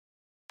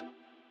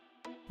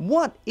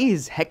What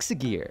is Hexa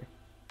gear?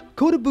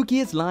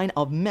 Kotobukiya's line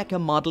of mecha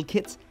model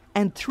kits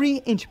and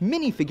 3-inch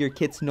minifigure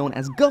kits known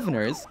as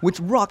Govenors, which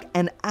rock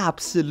an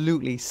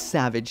absolutely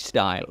savage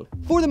style.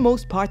 For the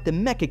most part, the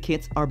mecha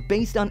kits are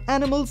based on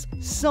animals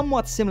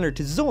somewhat similar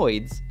to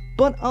Zoids,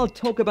 but I'll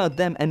talk about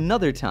them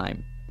another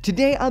time.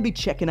 Today I'll be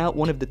checking out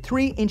one of the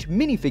 3-inch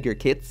minifigure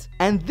kits,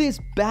 and this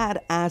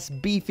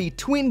badass beefy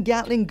twin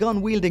Gatling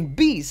gun wielding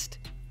beast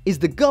is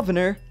the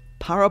Govenor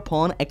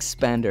Parapon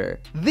Expander.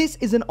 This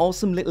is an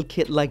awesome little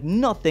kit like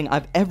nothing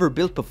I've ever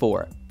built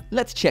before.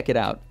 Let's check it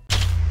out.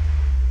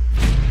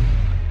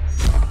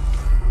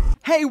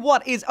 Hey,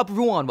 what is up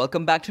everyone?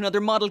 Welcome back to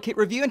another model kit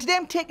review, and today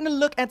I'm taking a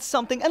look at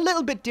something a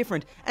little bit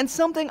different and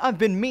something I've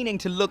been meaning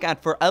to look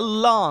at for a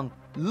long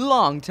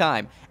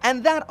time,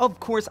 and that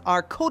of course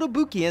are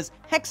Kotobukiya's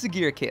Hexa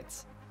gear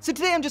kits. So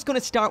today I'm just going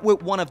to start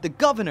with one of the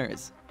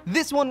Govenors.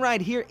 This one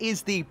right here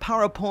is the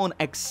Parapon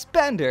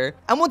Expander,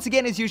 and once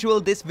again, as usual,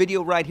 this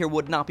video right here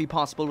would not be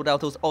possible without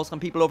those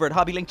awesome people over at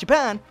HobbyLink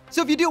Japan.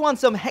 So if you do want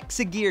some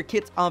Hexa gear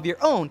kits of your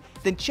own,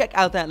 then check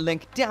out that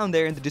link down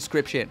there in the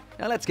description.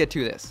 Now let's get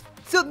to this.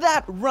 So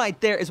that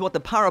right there is what the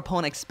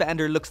Parapon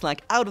Expander looks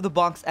like out of the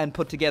box and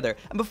put together.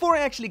 And before I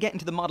actually get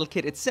into the model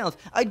kit itself,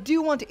 I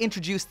do want to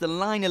introduce the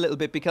line a little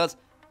bit because,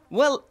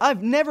 well,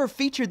 I've never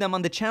featured them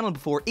on the channel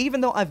before, even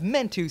though I've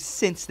meant to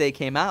since they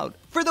came out.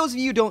 For those of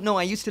you who don't know,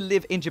 I used to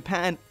live in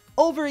Japan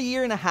over a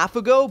year and a half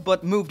ago,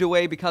 but moved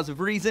away because of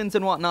reasons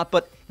and whatnot,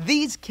 but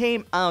these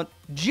came out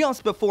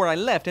just before I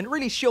left, and it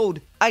really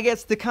showed, I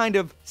guess, the kind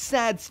of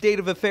sad state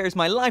of affairs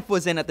my life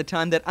was in at the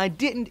time that I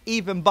didn't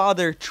even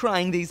bother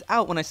trying these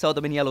out when I saw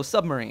them in Yellow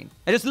Submarine.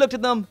 I just looked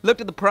at them,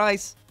 looked at the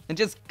price, and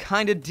just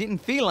kinda didn't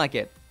feel like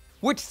it.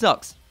 Which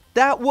sucks.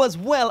 That was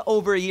well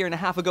over a year and a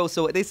half ago,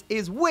 so this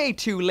is way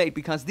too late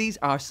because these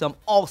are some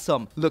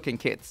awesome looking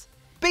kits.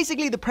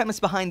 Basically, the premise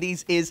behind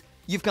these is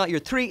you've got your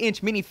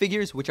 3-inch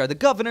minifigures, which are the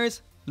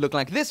Govenors, look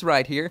like this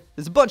right here.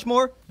 There's a bunch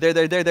more, there,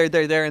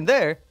 and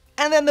there.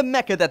 And then the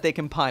mecha that they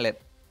can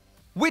pilot,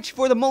 which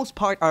for the most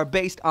part are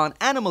based on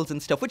animals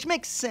and stuff, which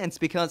makes sense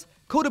because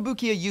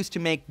Kotobukiya used to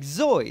make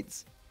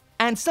Zoids.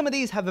 And some of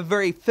these have a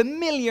very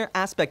familiar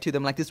aspect to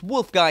them, like this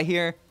wolf guy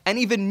here, and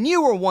even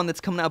newer one that's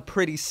coming out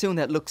pretty soon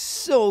that looks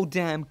so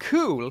damn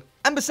cool.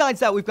 And besides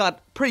that, we've got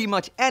pretty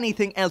much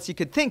anything else you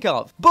could think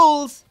of.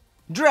 Bulls,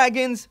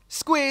 dragons,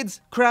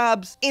 squids,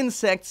 crabs,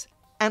 insects,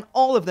 and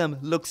all of them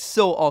look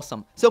so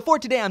awesome. So for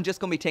today, I'm just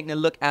going to be taking a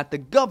look at the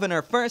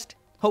Govenor first.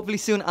 Hopefully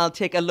soon I'll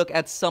take a look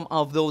at some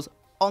of those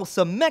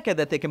awesome mecha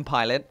that they can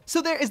pilot. So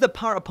there is the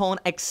Parapon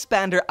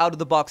Expander out of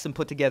the box and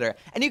put together.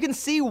 And you can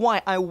see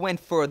why I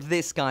went for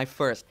this guy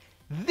first.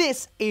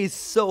 This is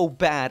so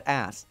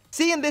badass.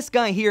 Seeing this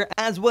guy here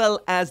as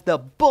well as the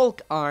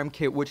bulk arm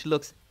kit, which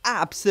looks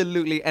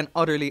absolutely and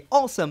utterly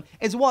awesome,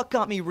 is what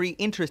got me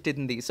re-interested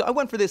in these. So I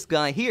went for this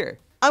guy here.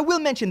 I will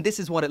mention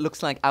this is what it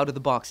looks like out of the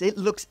box. It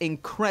looks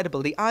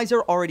incredible. The eyes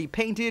are already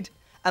painted.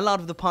 A lot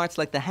of the parts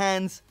like the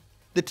hands,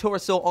 the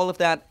torso, all of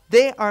that,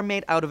 they are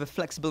made out of a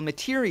flexible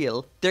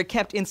material. They're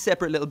kept in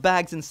separate little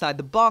bags inside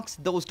the box.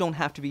 Those don't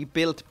have to be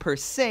built per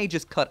se,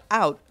 just cut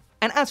out.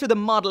 And as for the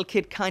model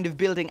kit kind of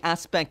building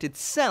aspect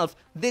itself,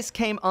 this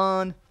came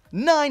on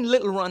 9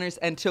 little runners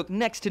and took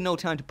next to no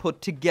time to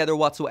put together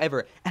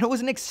whatsoever. And it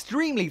was an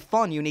extremely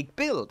fun, unique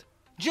build.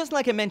 Just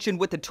like I mentioned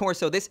with the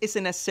torso, this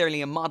isn't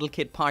necessarily a model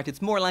kit part,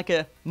 it's more like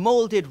a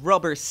molded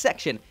rubber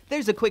section.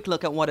 There's a quick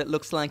look at what it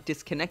looks like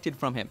disconnected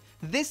from him.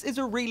 This is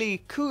a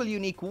really cool,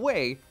 unique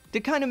way to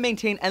kind of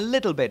maintain a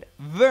little bit,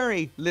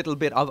 very little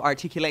bit of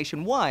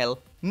articulation while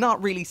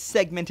not really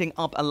segmenting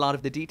up a lot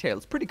of the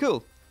details. Pretty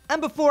cool.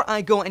 And before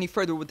I go any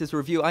further with this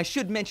review, I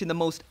should mention the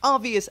most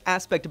obvious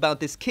aspect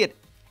about this kit.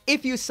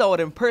 If you saw it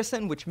in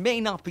person, which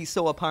may not be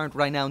so apparent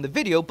right now in the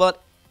video,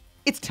 but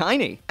it's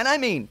tiny. And I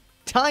mean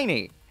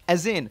tiny.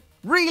 As in,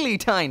 really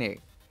tiny.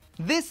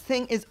 This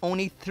thing is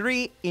only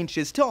 3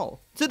 inches tall,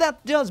 so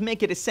that does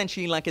make it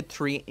essentially like a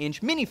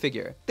 3-inch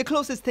minifigure. The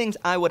closest things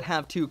I would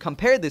have to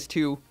compare this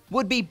to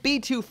would be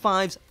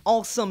B25's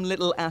awesome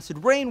little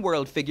Acid Rain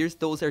World figures,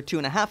 those are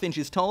 2.5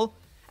 inches tall,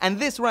 and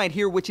this right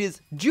here, which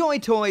is Joy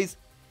Toys,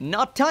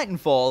 not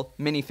Titanfall,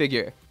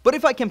 minifigure. But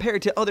if I compare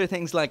it to other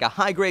things like a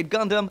high-grade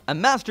Gundam, a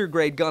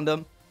master-grade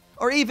Gundam,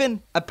 or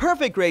even a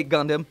perfect grade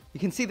Gundam, you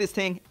can see this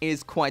thing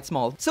is quite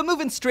small. So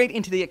moving straight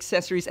into the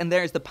accessories, and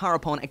there's the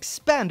Parapon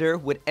Expander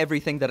with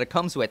everything that it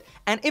comes with.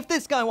 And if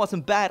this guy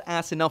wasn't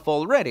badass enough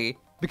already,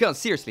 because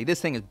seriously,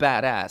 this thing is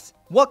badass.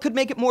 What could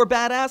make it more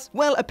badass?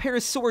 Well, a pair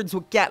of swords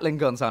with Gatling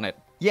guns on it.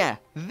 Yeah,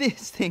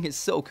 this thing is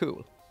so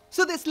cool.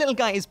 So this little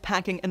guy is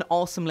packing an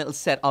awesome little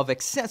set of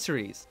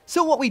accessories.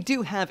 So what we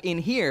do have in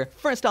here,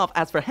 first off,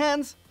 as for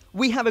hands,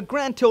 we have a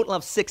grand total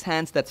of 6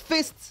 hands, that's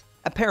fists,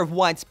 a pair of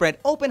widespread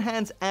open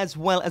hands, as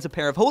well as a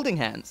pair of holding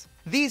hands.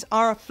 These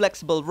are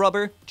flexible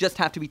rubber, just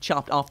have to be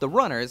chopped off the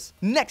runners.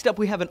 Next up,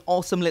 we have an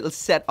awesome little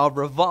set of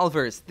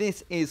revolvers.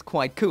 This is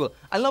quite cool.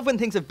 I love when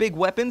things have big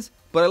weapons,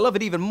 but I love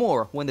it even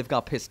more when they've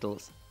got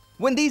pistols.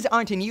 When these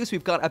aren't in use,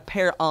 we've got a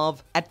pair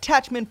of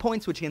attachment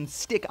points which can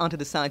stick onto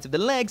the sides of the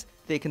legs.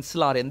 They can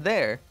slot in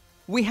there.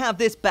 We have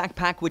this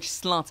backpack which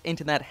slots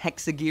into that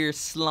Hexa gear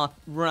slot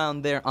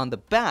round there on the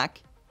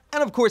back.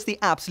 And of course the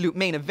absolute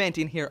main event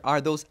in here are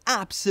those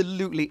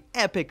absolutely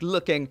epic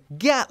looking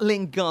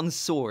Gatling gun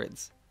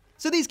swords.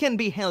 So these can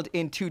be held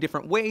in two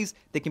different ways.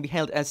 They can be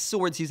held as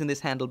swords using this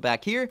handle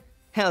back here,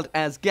 held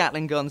as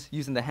Gatling guns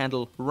using the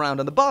handle round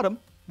on the bottom.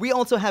 We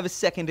also have a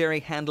secondary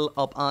handle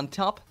up on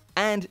top.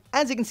 And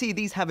as you can see,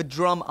 these have a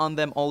drum on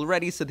them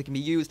already, so they can be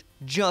used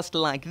just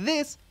like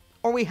this.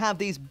 Or we have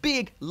these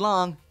big,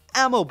 long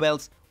ammo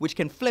belts, which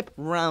can flip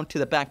round to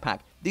the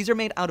backpack. These are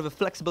made out of a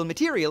flexible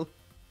material,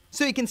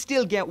 so you can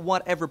still get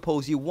whatever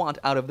pose you want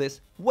out of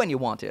this when you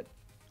want it.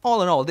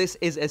 All in all, this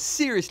is a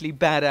seriously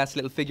badass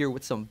little figure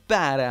with some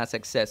badass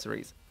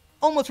accessories.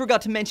 Almost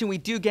forgot to mention we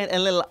do get a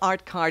little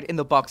art card in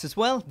the box as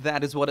well.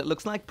 That is what it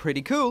looks like,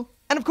 pretty cool.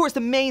 And of course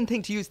the main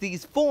thing to use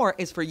these for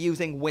is for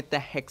using with the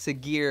Hexa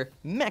gear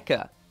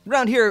Mecha.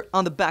 Around here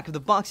on the back of the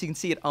box you can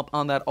see it up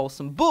on that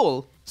awesome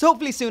bull. So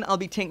hopefully soon I'll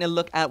be taking a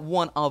look at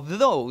one of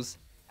those.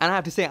 And I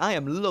have to say I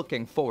am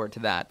looking forward to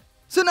that.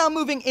 So now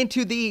moving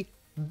into the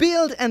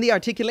build and the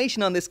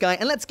articulation on this guy,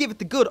 and let's give it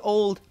the good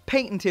old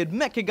patented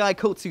Mecha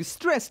Gaikotsu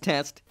stress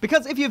test.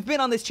 Because if you've been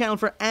on this channel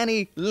for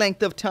any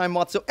length of time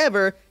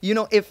whatsoever, you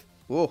know if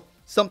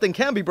something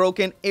can be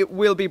broken, it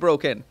will be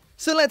broken.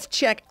 So let's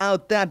check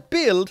out that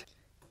build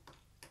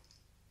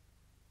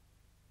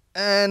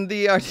and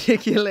the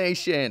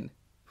articulation.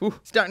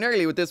 Starting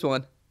early with this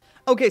one.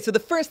 Okay, so the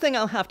first thing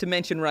I'll have to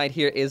mention right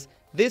here is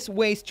this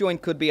waist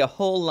joint could be a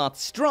whole lot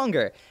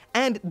stronger.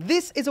 And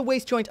this is a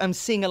waist joint I'm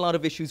seeing a lot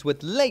of issues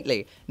with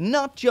lately.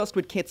 Not just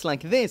with kits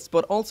like this,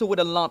 but also with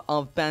a lot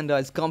of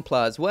Bandai's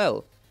Gunpla as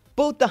well.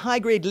 Both the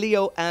high-grade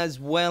Leo as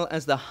well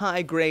as the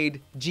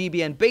high-grade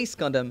GBN base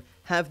Gundam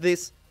have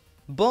this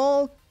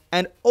ball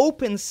and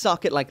open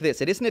socket like this.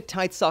 It isn't a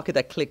tight socket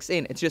that clicks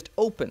in, it's just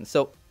open.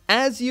 So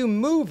as you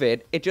move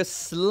it, it just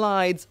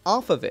slides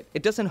off of it.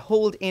 It doesn't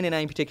hold in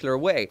any particular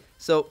way.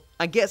 So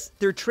I guess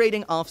they're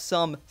trading off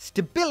some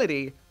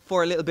stability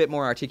for a little bit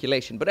more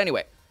articulation. But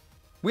anyway,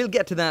 we'll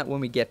get to that when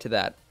we get to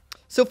that.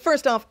 So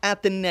first off,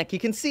 at the neck, you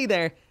can see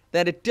there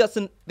that it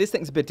doesn't... This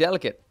thing's a bit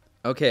delicate.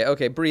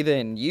 Okay, breathe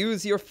in.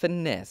 Use your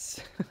finesse.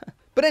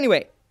 But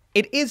anyway,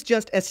 it is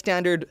just a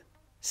standard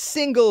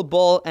single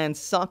ball and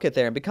socket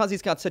there. And because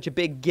he's got such a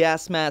big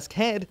gas mask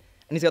head,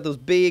 and he's got those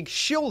big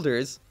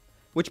shoulders,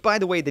 which by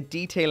the way, the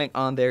detailing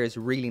on there is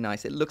really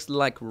nice. It looks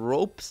like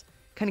ropes.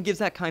 Kind of gives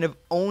that kind of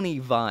Oni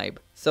vibe.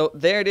 So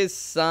there it is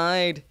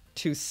side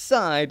to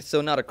side, so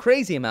not a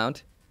crazy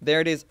amount.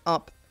 There it is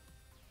up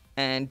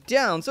and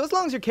down. So as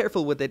long as you're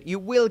careful with it, you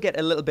will get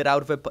a little bit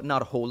out of it, but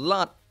not a whole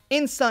lot.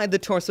 Inside the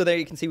torso there,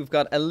 you can see we've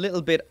got a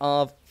little bit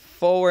of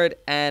forward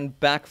and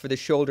back for the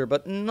shoulder,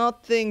 but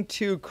nothing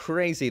too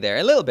crazy there.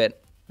 A little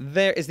bit.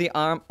 There is the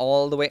arm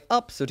all the way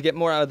up. So to get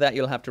more out of that,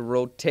 you'll have to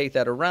rotate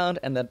that around,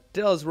 and that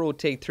does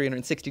rotate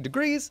 360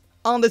 degrees.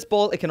 On this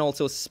ball, it can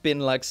also spin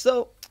like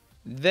so.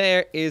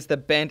 There is the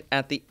bend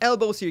at the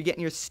elbow, so you're getting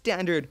your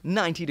standard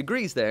 90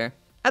 degrees there.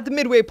 At the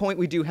midway point,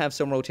 we do have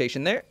some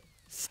rotation there.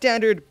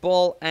 Standard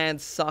ball and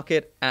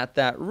socket at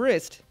that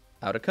wrist.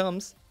 Out it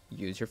comes.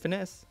 Use your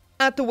finesse.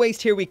 At the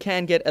waist here, we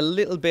can get a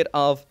little bit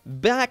of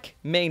back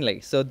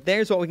mainly. So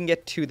there's what we can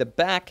get to the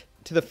back.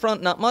 To the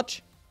front, not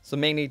much. So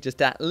mainly just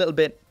that little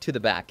bit to the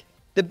back.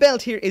 The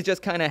belt here is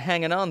just kind of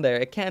hanging on there.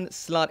 It can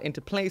slot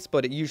into place,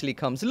 but it usually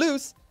comes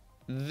loose.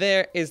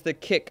 There is the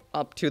kick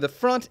up to the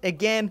front.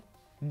 Again,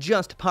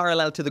 just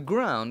parallel to the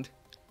ground.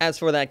 As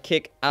for that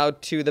kick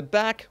out to the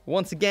back,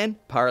 once again,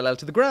 parallel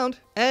to the ground.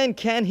 And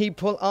can he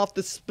pull off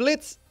the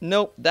splits?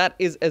 No, that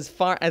is as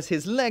far as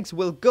his legs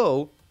will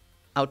go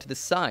out to the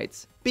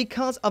sides.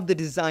 Because of the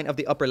design of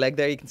the upper leg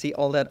there, you can see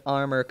all that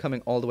armor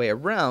coming all the way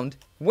around.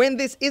 When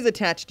this is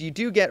attached, you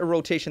do get a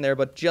rotation there,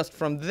 but just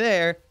from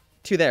there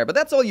to there. But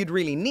that's all you'd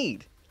really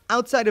need.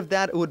 Outside of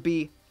that, it would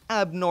be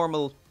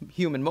abnormal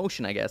human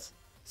motion, I guess.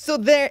 So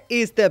there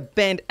is the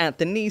bend at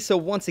the knee. So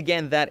once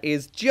again, that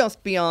is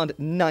just beyond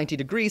 90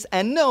 degrees.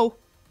 And no,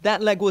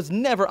 that leg was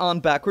never on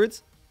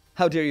backwards.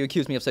 How dare you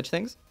accuse me of such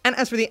things? And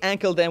as for the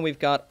ankle, then we've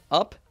got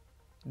up,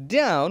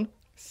 down,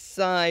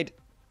 side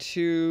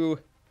to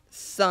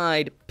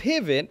side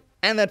pivot.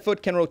 And that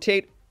foot can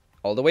rotate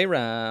all the way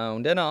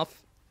around and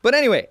off. But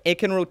anyway, it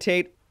can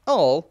rotate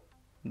all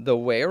the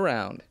way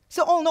around.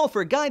 So all in all,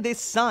 for a guy this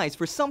size,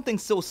 for something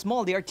so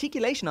small, the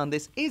articulation on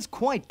this is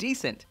quite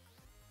decent.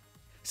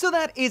 So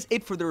that is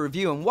it for the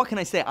review, and what can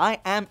I say? I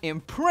am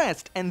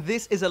impressed, and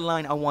this is a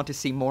line I want to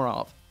see more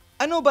of.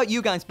 I know about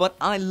you guys, but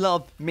I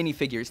love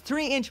minifigures.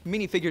 3-inch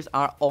minifigures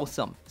are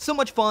awesome. So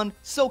much fun,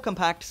 so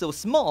compact, so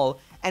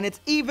small, and it's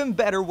even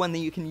better when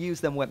you can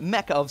use them with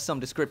mecha of some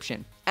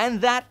description.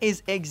 And that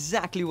is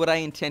exactly what I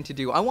intend to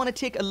do. I want to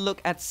take a look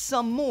at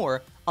some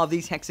more of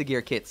these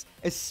Hexagear kits,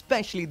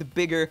 especially the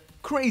bigger,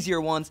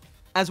 crazier ones,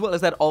 as well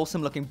as that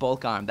awesome looking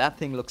bulk arm. That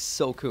thing looks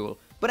so cool.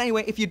 But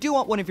anyway, if you do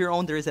want one of your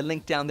own, there is a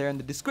link down there in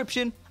the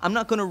description. I'm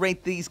not going to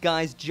rate these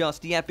guys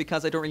just yet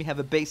because I don't really have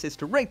a basis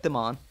to rate them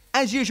on.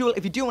 As usual,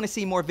 if you do want to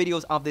see more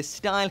videos of this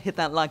style, hit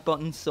that like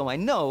button so I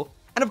know.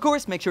 And of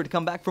course, make sure to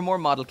come back for more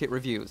model kit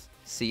reviews.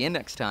 See you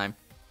next time.